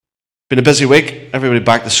Been a busy week. Everybody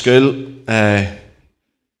back to school. One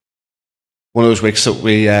of those weeks that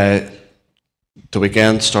we, the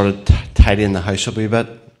weekend, started tidying the house a wee bit,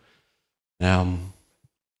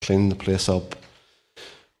 cleaning the place up.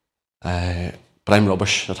 But I'm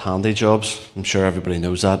rubbish at handy jobs. I'm sure everybody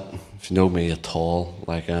knows that. If you know me at all,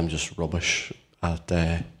 I'm just rubbish at.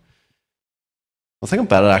 I think I'm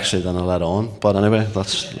better actually than I let on. But anyway,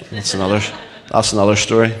 that's another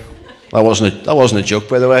story. That wasn't a joke,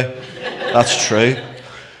 by the way. That's true.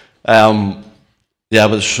 But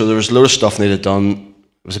so there was a load of stuff needed done.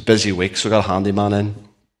 It was a busy week, so I got a handyman in,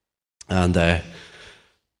 and I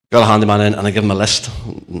gave him a list.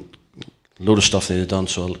 A load of stuff needed done,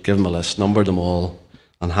 so I gave him a list, numbered them all,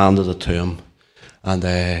 and handed it to him. And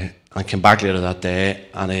I came back later that day,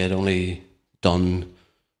 and he had only done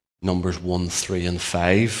numbers 1, 3, and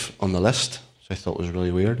 5 on the list, so I thought it was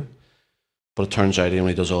really weird. But it turns out he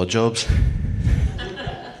only does odd jobs.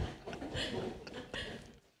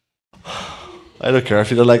 I don't care if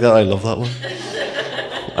you don't like that. I love that one.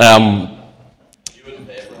 You wouldn't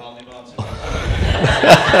pay for handymans.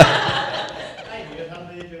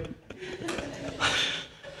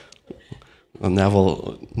 And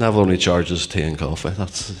Neville only charges tea and coffee.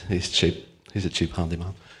 He's cheap. He's a cheap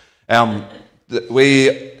handyman. I'm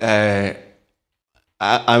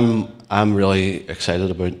really excited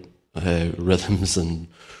about rhythms and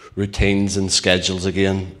routines and schedules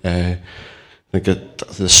again. I think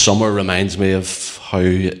the summer reminds me of how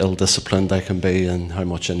ill-disciplined I can be and how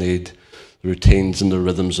much I need the routines and the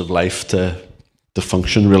rhythms of life to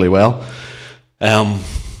function really well. So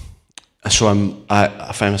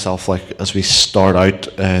I find myself, as we start out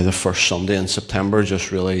the first Sunday in September,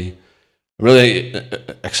 just really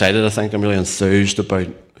excited. I think I'm really enthused about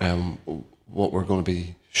what we're going to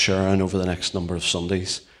be sharing over the next number of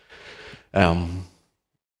Sundays.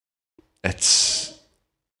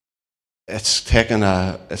 It's taking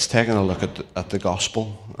a look at the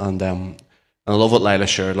gospel, and I love what Lila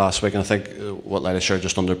shared last week, and I think what Lila shared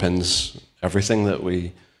just underpins everything that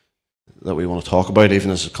we want to talk about,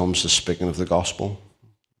 even as it comes to speaking of the gospel.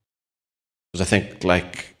 Because I think,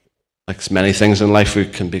 like many things in life, we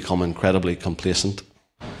can become incredibly complacent.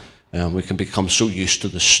 We can become so used to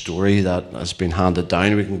the story that has been handed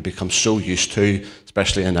down. We can become so used to,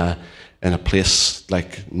 especially in a place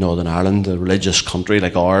like Northern Ireland, a religious country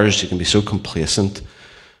like ours, you can be so complacent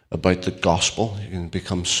about the gospel. You can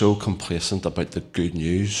become so complacent about the good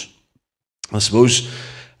news. I suppose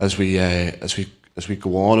as we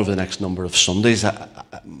go on over the next number of Sundays,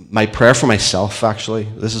 my prayer for myself, actually,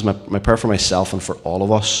 this is my prayer for myself and for all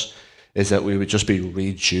of us, is that we would just be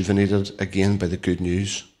rejuvenated again by the good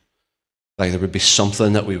news. There would be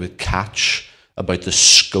something that we would catch about the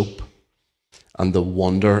scope and the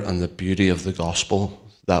wonder and the beauty of the gospel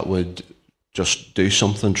that would just do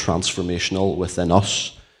something transformational within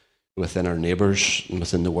us, within our neighbours, and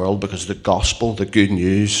within the world. Because the gospel, the good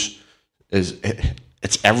news,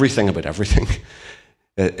 it's everything about everything.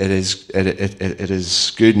 It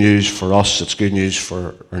is good news for us. It's good news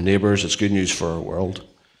for our neighbours. It's good news for our world,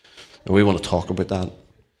 and we want to talk about that.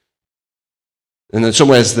 And in some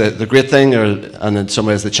ways, the great thing, and in some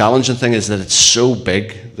ways the challenging thing, is that it's so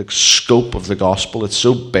big. The scope of the gospel, it's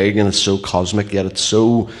so big and it's so cosmic, yet it's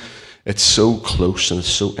so close and it's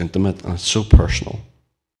so intimate and it's so personal.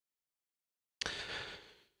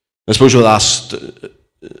 I suppose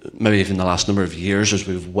maybe even the last number of years, as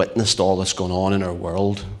we've witnessed all that's going on in our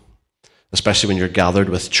world, especially when you're gathered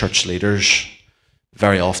with church leaders,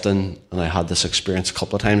 very often, and I had this experience a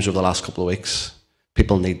couple of times over the last couple of weeks,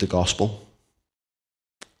 people need the gospel.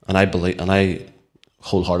 And I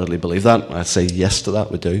wholeheartedly believe that. I'd say yes to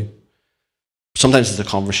that, we do. Sometimes as the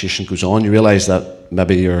conversation goes on, you realise that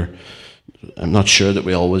maybe I'm not sure that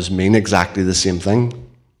we always mean exactly the same thing.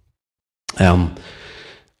 And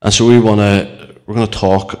so we're going to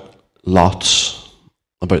talk lots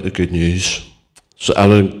about the good news. So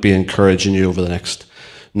I'll be encouraging you over the next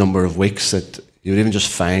number of weeks that you would even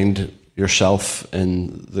just find yourself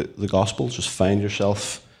in the gospel. Just find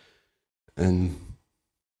yourself in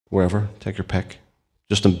wherever, take your pick.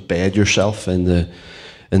 Just embed yourself in the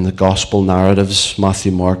gospel narratives,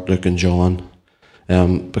 Matthew, Mark, Luke, and John.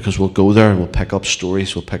 Because we'll go there and we'll pick up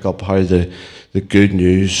stories, we'll pick up how the good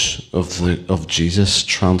news of Jesus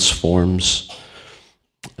transforms,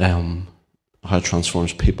 how it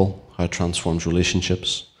transforms people, how it transforms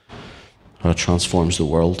relationships, how it transforms the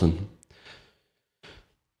world. And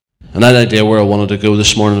that idea where I wanted to go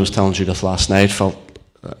this morning, I was telling Judith last night,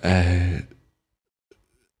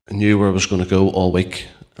 I knew where I was going to go all week,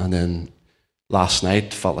 and then last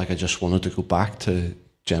night felt like I just wanted to go back to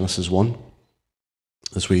Genesis 1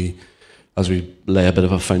 as we lay a bit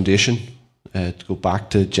of a foundation to go back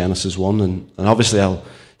to Genesis 1. And obviously I'll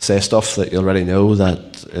say stuff that you already know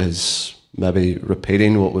that is maybe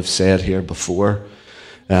repeating what we've said here before.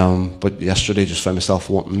 But yesterday just found myself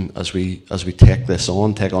wanting, as we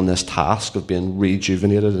take on this task of being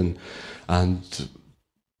rejuvenated and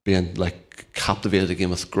being like captivated again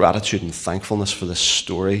with gratitude and thankfulness for this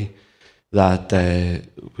story, that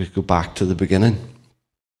we go back to the beginning.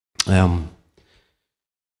 So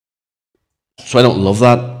I don't love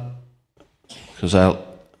that, because I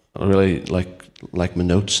really like my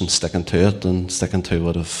notes and sticking to it and sticking to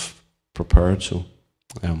what I've prepared. So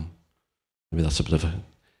maybe that's a bit of a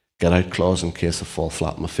get out clause in case I fall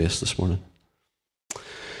flat on my face this morning.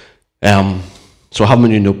 So I have my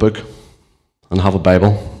new notebook and I have a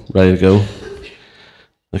Bible ready to go.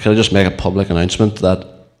 Now, can I just make a public announcement that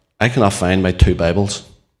I cannot find my two Bibles,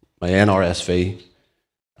 my NRSV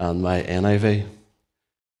and my NIV.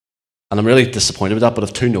 And I'm really disappointed with that, but I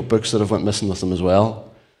have two notebooks that have went missing with them as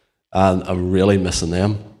well, and I'm really missing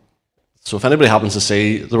them. So if anybody happens to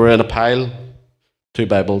see, they were in a pile, two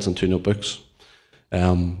Bibles and two notebooks.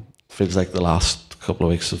 Feels like the last couple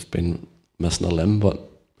of weeks have been missing a limb, but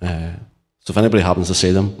so if anybody happens to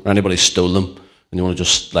see them, or anybody stole them, and you want to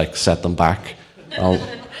just like set them back,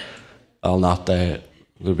 I'll not,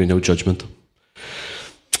 there'll be no judgment.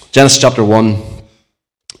 Genesis chapter 1,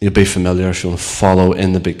 you'll be familiar if you want to follow.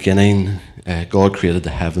 In the beginning, God created the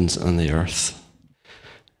heavens and the earth.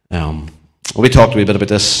 We talked a wee bit about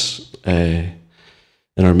this in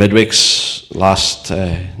our midweeks last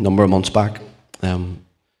number of months back.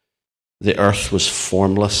 The earth was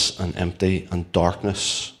formless and empty, and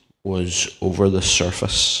darkness was over the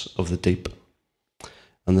surface of the deep.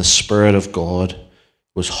 And the Spirit of God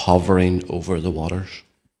was hovering over the waters.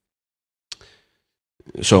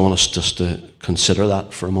 So I want us just to consider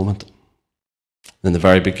that for a moment. In the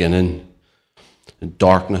very beginning,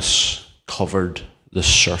 darkness covered the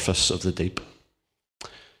surface of the deep.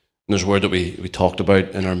 And there's a word that we talked about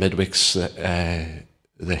in our midweeks.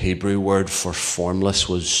 The Hebrew word for formless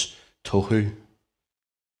was tohu,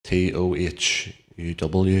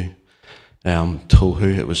 T-O-H-U-W.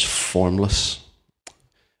 Tohu, it was formless.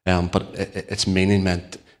 But its meaning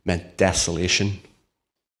meant desolation.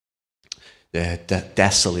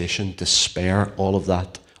 Desolation, despair, all of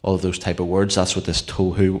that, all of those type of words. That's what this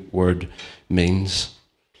tohu word means.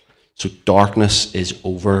 So darkness is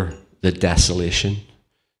over the desolation.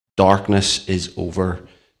 Darkness is over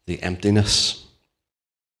the emptiness.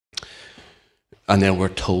 And then we're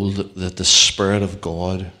told that the Spirit of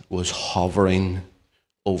God was hovering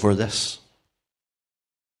over this,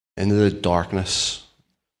 into the darkness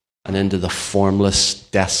and into the formless,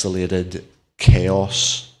 desolated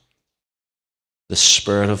chaos. The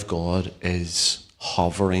Spirit of God is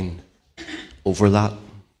hovering over that.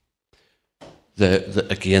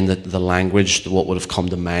 The language, what would have come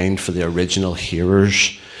to mind for the original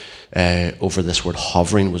hearers over this word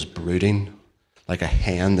hovering was brooding, like a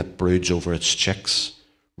hen that broods over its chicks,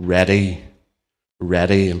 ready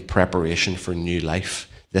in preparation for new life.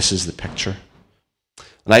 This is the picture.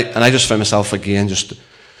 And I just found myself again just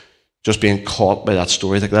being caught by that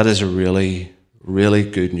story. Like, that is a really, really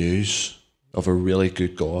good news of a really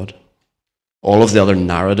good God. All of the other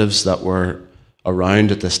narratives that were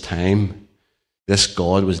around at this time, this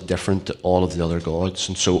God was different to all of the other gods.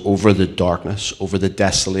 And so over the darkness, over the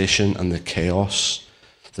desolation and the chaos,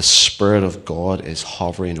 the Spirit of God is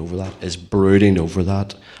hovering over that, is brooding over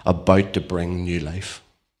that, about to bring new life.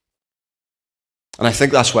 And I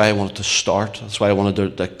think that's why I wanted to start. That's why I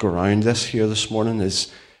wanted to ground this here this morning,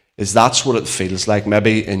 is that's what it feels like,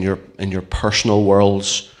 maybe in your personal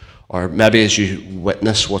worlds, or maybe as you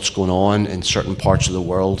witness what's going on in certain parts of the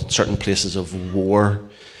world, in certain places of war,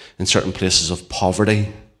 in certain places of poverty.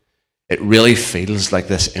 It really feels like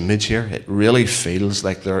this image here. It really feels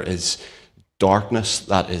like there is darkness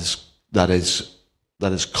that is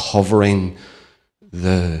covering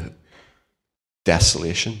the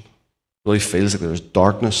desolation. It really feels like there's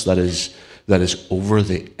darkness that is over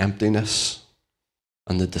the emptiness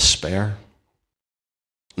and the despair.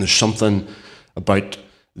 And there's something about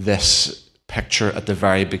this picture at the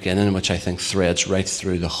very beginning, which I think threads right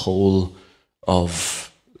through the whole of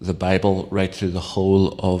the Bible, right through the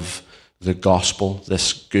whole of the gospel,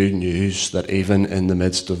 this good news that even in the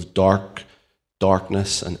midst of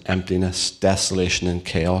darkness and emptiness, desolation and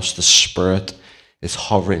chaos, the Spirit is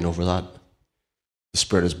hovering over that. The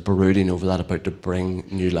Spirit is brooding over that, about to bring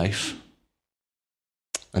new life.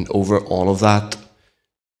 And over all of that,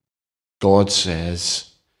 God says,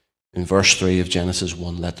 in verse 3 of Genesis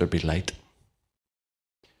 1, let there be light.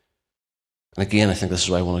 And again, I think this is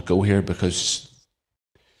why I want to go here, because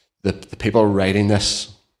the people writing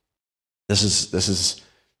this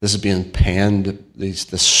is being penned.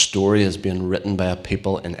 This story is being written by a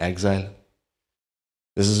people in exile.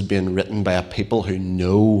 This is being written by a people who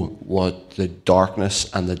know what the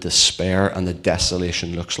darkness and the despair and the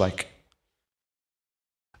desolation looks like.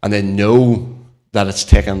 And they know that it's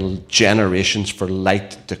taken generations for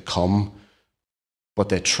light to come, but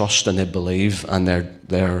they trust and they believe, and they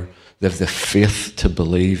have the faith to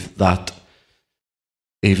believe that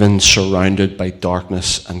even surrounded by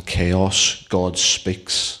darkness and chaos, God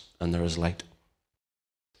speaks and there is light.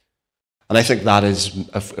 And I think that is,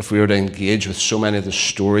 if we were to engage with so many of the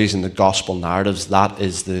stories in the gospel narratives, that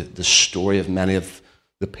is the story of many of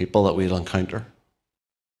the people that we'll encounter.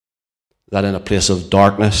 That in a place of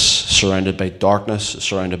darkness, surrounded by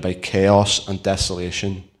chaos and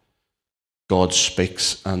desolation, God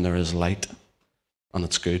speaks and there is light, and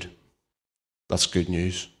it's good. That's good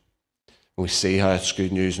news. And we see how it's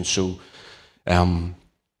good news, and so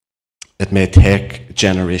it may take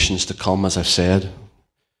generations to come, as I've said,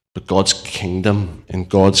 but in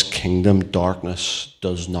God's kingdom, darkness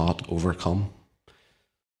does not overcome.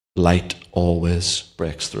 Light always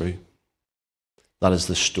breaks through. That is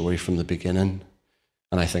the story from the beginning,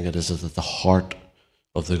 and I think it is at the heart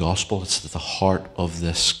of the gospel. It's at the heart of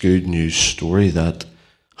this good news story that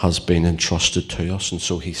has been entrusted to us, and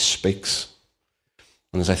so he speaks.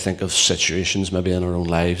 And as I think of situations maybe in our own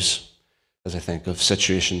lives, as I think of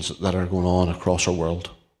situations that are going on across our world,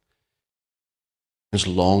 there's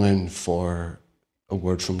longing for a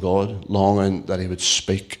word from God, longing that he would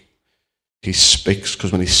speak. He speaks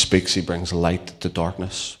because when he speaks, he brings light to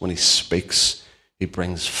darkness. When he speaks, he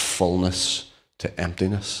brings fullness to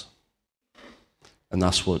emptiness. And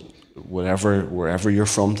that's wherever you're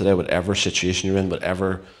from today, whatever situation you're in,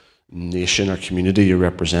 whatever nation or community you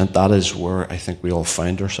represent, that is where I think we all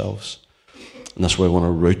find ourselves. And that's why I want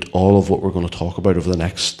to root all of what we're going to talk about over the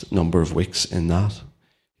next number of weeks in that.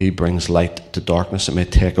 He brings light to darkness. It may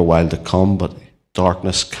take a while to come, but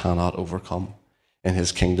darkness cannot overcome. In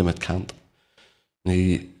his kingdom, it can't.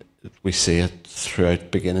 We see it throughout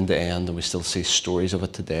beginning to end, and we still see stories of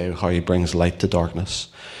it today, how he brings light to darkness,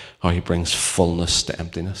 how he brings fullness to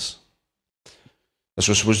emptiness.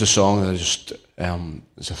 This was the song that I just,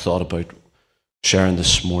 as I thought about sharing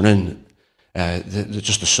this morning,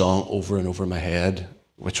 just a song over and over in my head,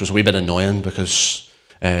 which was a wee bit annoying because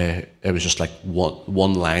it was just like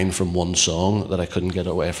one line from one song that I couldn't get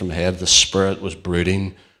away from my head. The Spirit was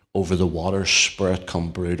brooding over the waters, Spirit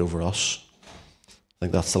come brood over us. I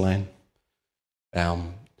think that's the line.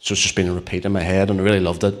 So it's just been a repeat in my head, and I really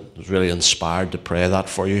loved it. I was really inspired to pray that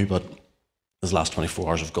for you, but as the last 24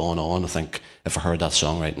 hours have gone on, I think if I heard that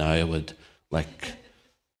song right now, I would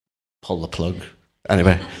pull the plug.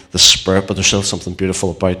 Anyway, the Spirit, but there's still something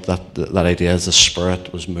beautiful about that idea as the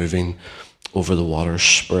Spirit was moving over the waters,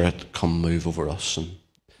 Spirit, come move over us. And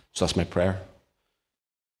so that's my prayer.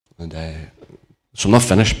 And so I'm not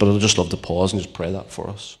finished, but I'd just love to pause and just pray that for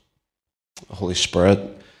us. Holy Spirit,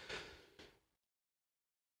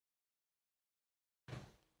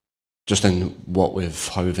 just in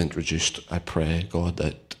how we've introduced, I pray, God,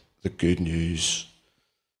 that the good news,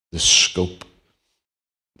 the scope,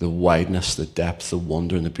 the wideness, the depth, the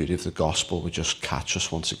wonder and the beauty of the gospel would just catch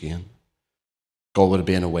us once again. God, would it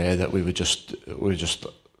be in a way that we would just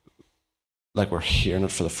like we're hearing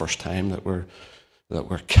it for the first time, that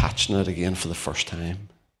we're catching it again for the first time.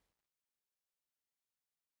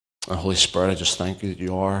 And Holy Spirit, I just thank you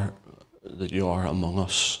that you are among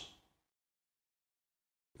us.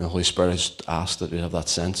 And Holy Spirit, I just ask that we have that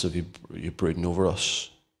sense of you brooding over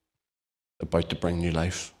us, about to bring new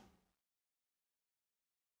life.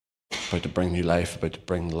 About to bring new life, about to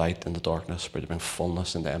bring light into darkness, about to bring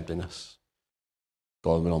fullness into emptiness.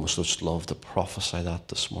 God, we'd almost just love to prophesy that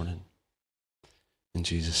this morning. In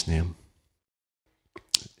Jesus' name.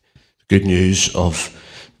 The good news of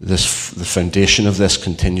this, the foundation of this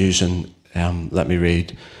continues, and let me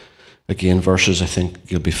read again verses I think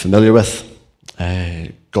you'll be familiar with.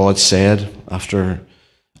 God said, after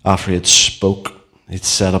he had spoke, he'd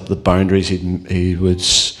set up the boundaries, he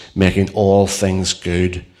was making all things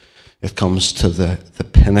good. It comes to the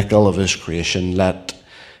pinnacle of his creation. Let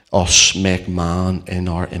us make man in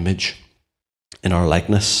our image, in our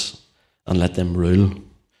likeness, and let them rule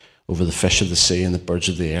over the fish of the sea and the birds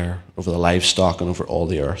of the air, over the livestock and over all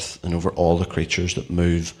the earth, and over all the creatures that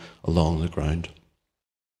move along the ground.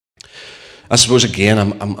 I suppose, again,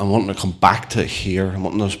 I'm wanting to come back to here. I'm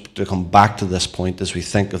wanting us to come back to this point as we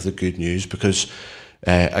think of the good news, because,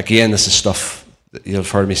 again, this is stuff that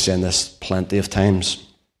you've heard me saying this plenty of times.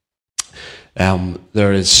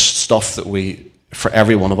 There is stuff that we for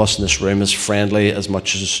every one of us in this room, as friendly as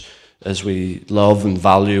much as we love and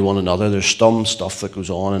value one another, there's some stuff that goes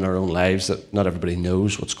on in our own lives that not everybody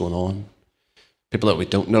knows what's going on. People that we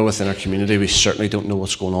don't know within our community, we certainly don't know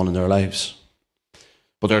what's going on in their lives.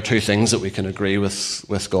 But there are two things that we can agree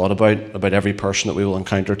with God about every person that we will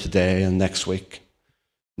encounter today and next week,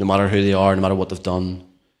 no matter who they are, no matter what they've done,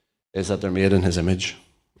 is that they're made in his image.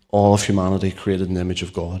 All of humanity created in the image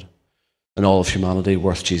of God, and all of humanity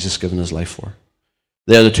worth Jesus giving his life for.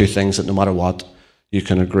 They're the two things that no matter what, you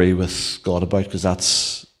can agree with God about, because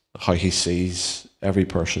that's how he sees every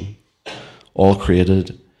person. All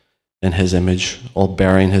created in his image, all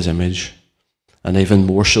bearing his image, and even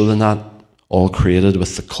more so than that, all created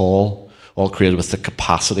with the call, all created with the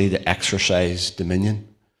capacity to exercise dominion,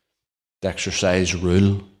 to exercise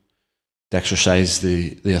rule, to exercise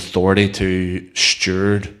the authority to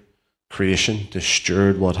steward creation, to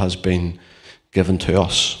steward what has been given to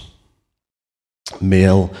us.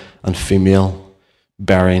 Male and female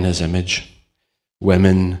bearing his image,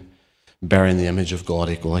 women bearing the image of God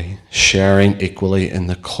equally, sharing equally in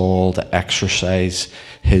the call to exercise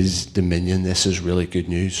his dominion. This is really good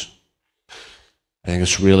news. I think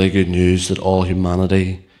it's really good news that all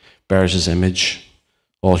humanity bears his image.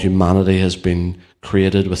 All humanity has been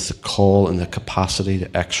created with the call and the capacity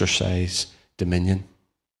to exercise dominion.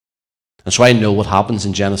 And so I know what happens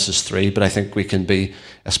in Genesis 3, but I think we can be,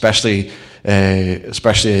 especially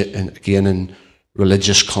again in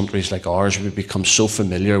religious countries like ours, we become so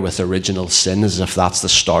familiar with original sin as if that's the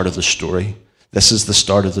start of the story. This is the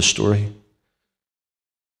start of the story.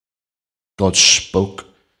 God spoke,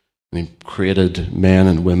 and he created men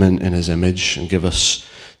and women in his image and gave us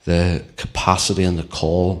the capacity and the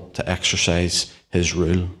call to exercise his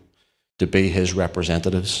rule, to be his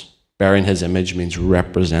representatives. Bearing his image means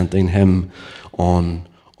representing him on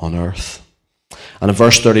earth. And in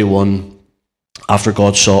verse 31, after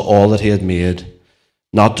God saw all that he had made,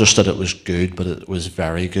 not just that it was good, but it was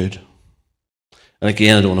very good. And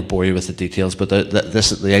again, I don't want to bore you with the details, but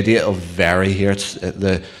the idea of very here,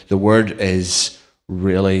 the word is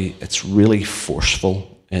really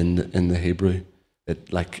forceful in the Hebrew.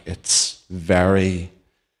 It's very,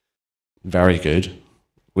 very good.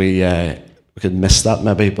 We could miss that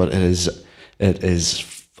maybe, but it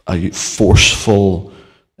is a forceful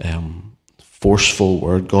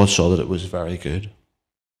word. God saw that it was very good.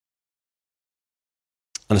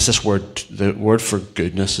 And it's this word, the word for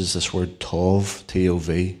goodness is this word tov,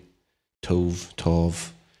 T-O-V,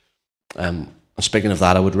 tov. Speaking of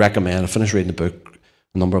that, I would recommend, I finished reading a book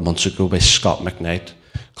a number of months ago by Scott McKnight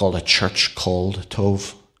called A Church Called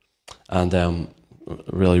Tov, and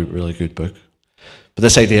really, really good book. But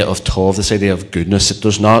this idea of tov, this idea of goodness, it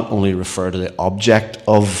does not only refer to the object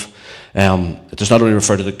of, it does not only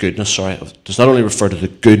refer to the goodness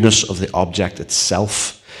of the object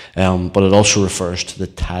itself, but it also refers to the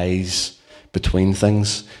ties between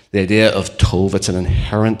things. The idea of tov, it's an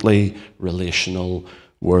inherently relational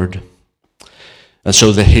word. And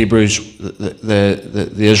so the Hebrews,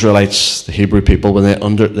 the Israelites, the Hebrew people, when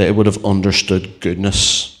they would have understood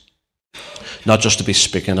goodness, not just to be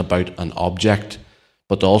speaking about an object,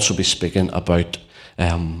 but to also be speaking about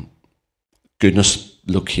goodness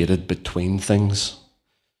located between things.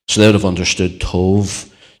 So they would have understood tov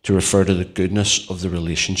to refer to the goodness of the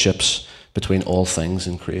relationships between all things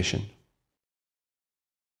in creation.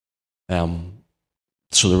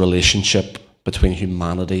 So the relationship between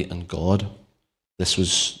humanity and God, this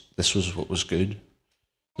was what was good.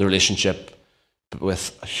 The relationship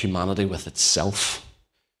with humanity with itself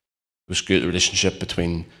was good. The relationship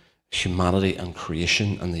between humanity and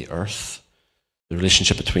creation and the earth, the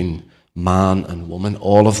relationship between man and woman,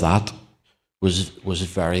 all of that was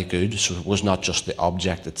very good. So it was not just the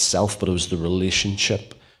object itself, but it was the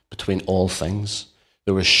relationship between all things.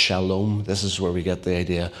 There was shalom. This is where we get the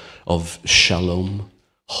idea of shalom,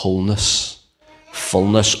 wholeness,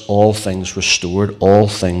 fullness, all things restored, all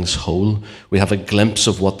things whole. We have a glimpse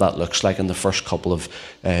of what that looks like in the first couple of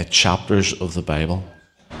chapters of the Bible.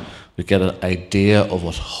 We get an idea of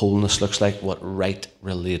what wholeness looks like, what right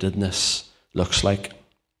relatedness looks like.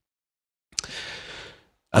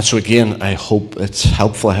 And so again, I hope it's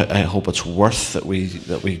helpful. I hope it's worth that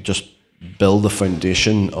we just build the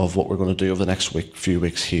foundation of what we're going to do over the next few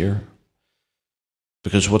weeks here.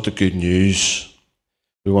 Because what the good news,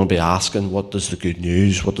 we want to be asking, what does the good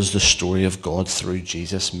news, what does the story of God through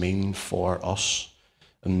Jesus mean for us,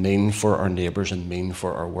 and mean for our neighbours, and mean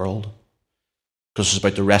for our world? Because it's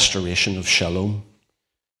about the restoration of shalom.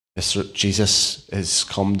 Jesus has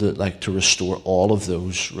come to restore all of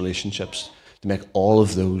those relationships, to make all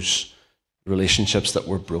of those relationships that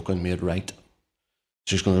were broken made right.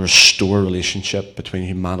 She's going to restore relationship between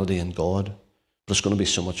humanity and God. But it's going to be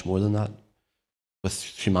so much more than that. With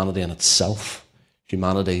humanity in itself,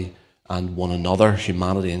 humanity and one another,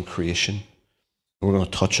 humanity and creation. And we're going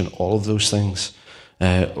to touch on all of those things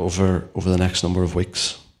over the next number of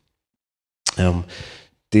weeks.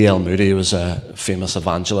 D.L. Moody was a famous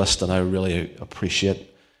evangelist, and I really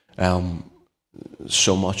appreciate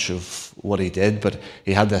so much of what he did. But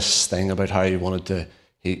he had this thing about how he wanted to,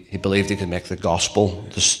 he believed he could make the gospel,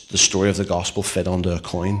 the story of the gospel, fit onto a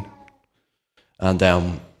coin. And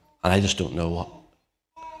I just don't know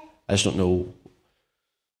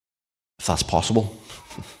if that's possible.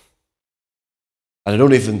 And I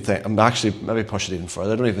don't even think, I'm actually, maybe push it even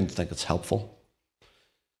further, I don't even think it's helpful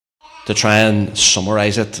to try and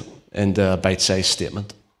summarize it into a bite-sized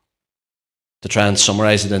statement, to try and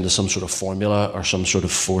summarize it into some sort of formula or some sort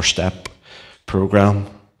of 4-step program.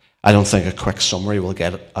 I don't think a quick summary will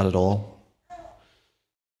get at it all.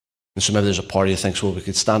 And so maybe there's a party that thinks, well, we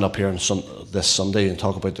could stand up here on this Sunday and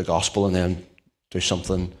talk about the gospel and then do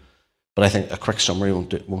something. But I think a quick summary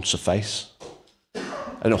won't suffice. I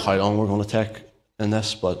don't know how long we're going to take in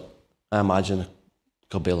this, but I imagine it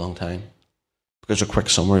could be a long time, because a quick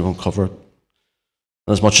summary won't cover it.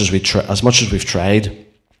 And as much as we've tried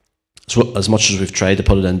to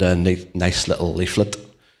put it into a nice little leaflet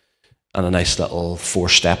and a nice little 4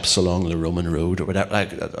 steps along the Roman road or whatever, I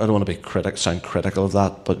don't want to sound critical of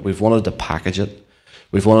that, but we've wanted to package it.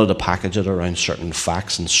 We've wanted to package it around certain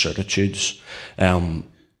facts and certitudes, and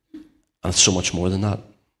it's so much more than that.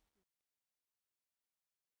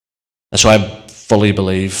 And so I fully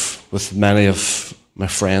believe, with many of my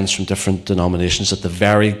friends from different denominations, that the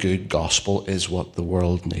very good gospel is what the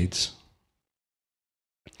world needs.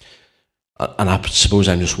 And I suppose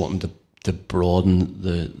I'm just wanting to broaden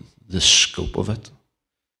the scope of it.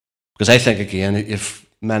 Because I think, again, if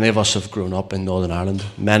many of us have grown up in Northern Ireland,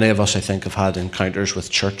 many of us, I think, have had encounters with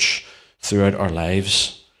church throughout our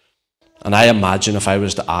lives. And I imagine if I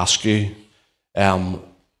was to ask you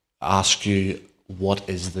what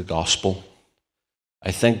is the gospel,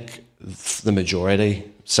 I think the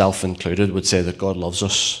majority, self included, would say that God loves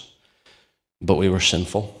us, but we were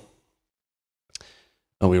sinful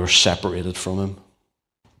and we were separated from him.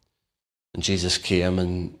 And Jesus came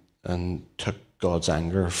and took God's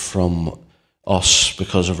anger from us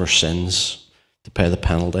because of our sins to pay the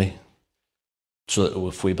penalty, so that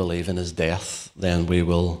if we believe in his death, then we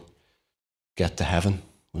will get to heaven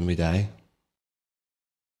when we die.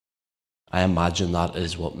 I imagine that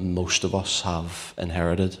is what most of us have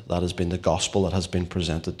inherited. That has been the gospel that has been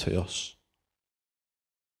presented to us.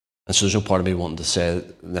 And so there's no part of me wanting to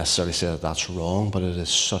necessarily say that that's wrong, but it's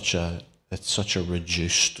such a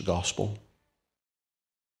reduced gospel.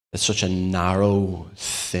 It's such a narrow,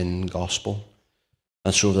 thin gospel.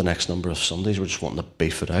 And so over the next number of Sundays, we're just wanting to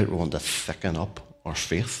beef it out. We're wanting to thicken up our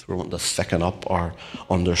faith. We're wanting to thicken up our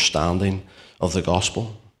understanding of the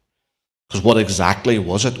gospel. Because what exactly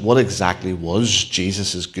was it? What exactly was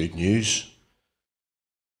Jesus' good news?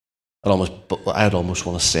 I'd almost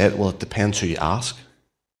want to say it, well, it depends who you ask.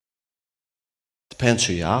 It depends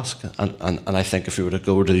who you ask. And I think if you were to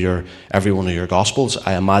go to every one of your gospels,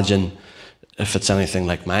 I imagine if it's anything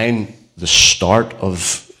like mine, the start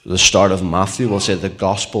of Matthew will say the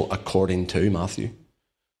gospel according to Matthew,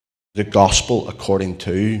 the gospel according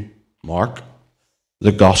to Mark,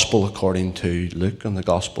 the gospel according to Luke, and the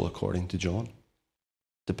gospel according to John.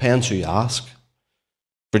 Depends who you ask.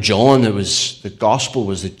 For John, the gospel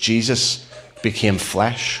was that Jesus became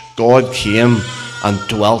flesh. God came and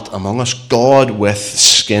dwelt among us. God with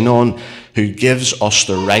skin on, who gives us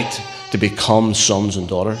the right to become sons and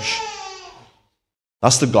daughters.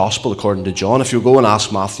 That's the gospel according to John. If you go and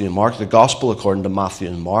ask Matthew and Mark, the gospel according to Matthew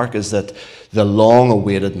and Mark is that the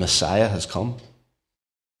long-awaited Messiah has come.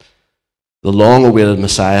 The long-awaited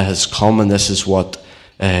Messiah has come, and this is what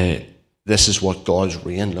God's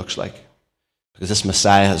reign looks like. Because this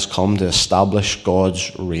Messiah has come to establish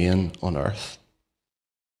God's reign on earth.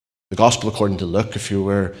 The gospel according to Luke, if you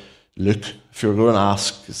were going to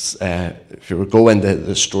ask, if you were to go into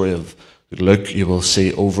the story of Luke, you will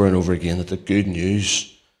see over and over again that the good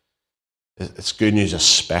news, it's good news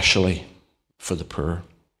especially for the poor.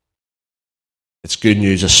 It's good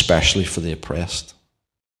news especially for the oppressed.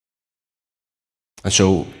 And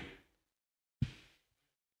so,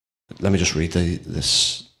 let me just read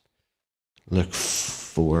this Luke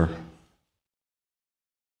 4.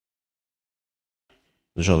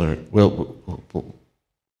 There's we'll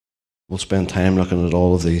spend time looking at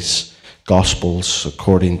all of these Gospels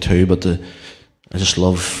according to, but I just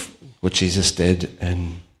love what Jesus did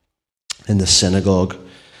in the synagogue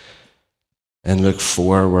in Luke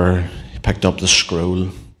 4, where picked up the scroll,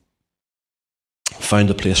 found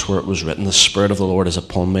the place where it was written, "The Spirit of the Lord is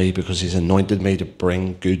upon me, because he's anointed me to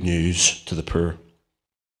bring good news to the poor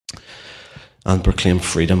and proclaim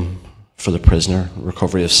freedom for the prisoner,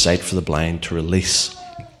 recovery of sight for the blind, to release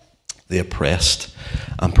the oppressed,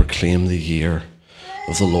 and proclaim the year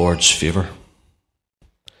of the Lord's favour."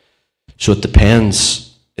 So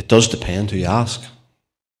it does depend who you ask.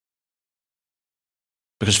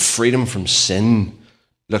 Because freedom from sin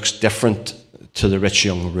looks different to the rich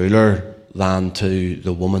young ruler than to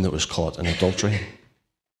the woman that was caught in adultery.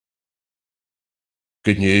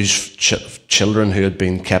 Good news, children who had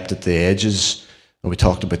been kept at the edges, and we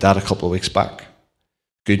talked about that a couple of weeks back.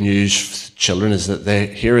 Good news for children is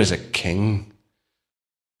that here is a king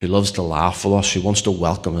who loves to laugh with us, who wants to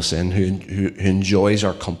welcome us in, who enjoys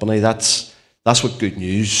our company. That's what good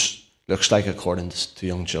news looks like according to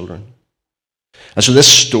young children. And so this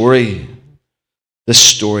story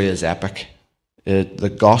is epic.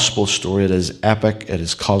 The gospel story, it is epic, it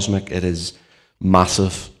is cosmic, it is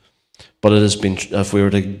massive. But it has been, if we were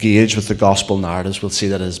to engage with the gospel narratives, we'll see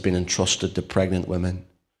that it has been entrusted to pregnant women,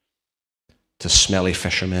 to smelly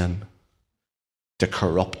fishermen, to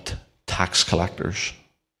corrupt tax collectors.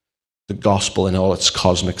 The gospel in all its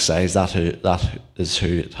cosmic size, that is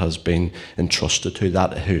who it has been entrusted to.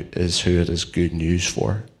 That is who it is good news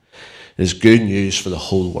for. It is good news for the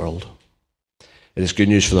whole world. It is good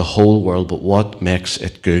news for the whole world, but what makes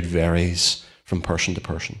it good varies from person to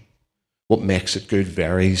person. What makes it good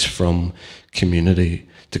varies from community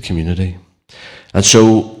to community. And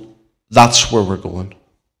so that's where we're going.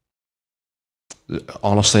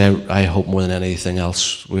 Honestly, I hope more than anything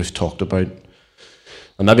else we've talked about,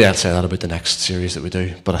 and maybe I'll say that about the next series that we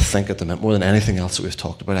do, but I think at the minute, more than anything else that we've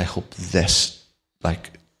talked about, I hope this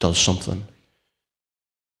does something.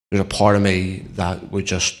 There's a part of me that would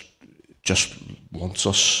just wants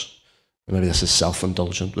us, maybe this is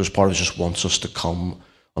self-indulgent, there's a part of us just wants us to come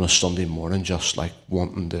on a Sunday morning just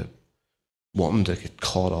wanting to get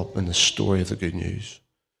caught up in the story of the good news,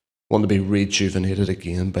 wanting to be rejuvenated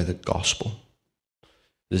again by the gospel.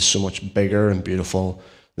 It is so much bigger and beautiful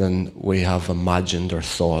than we have imagined or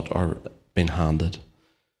thought or been handed.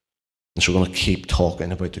 And so we're going to keep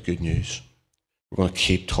talking about the good news. We're going to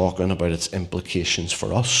keep talking about its implications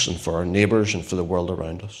for us and for our neighbours and for the world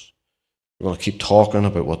around us. We're going to keep talking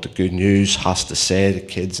about what the good news has to say to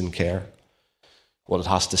kids in care, what it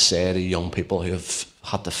has to say to young people who have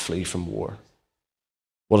had to flee from war,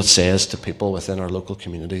 what it says to people within our local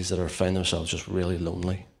communities that find themselves just really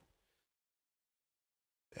lonely.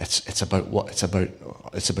 It's about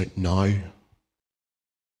now.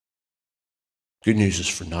 Good news is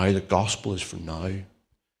for now. The gospel is for now. It's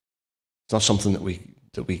not something that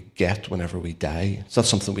we get whenever we die. It's not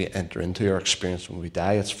something we enter into or experience when we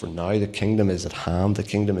die. It's for now. The kingdom is at hand. The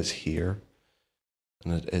kingdom is here,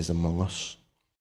 and it is among us.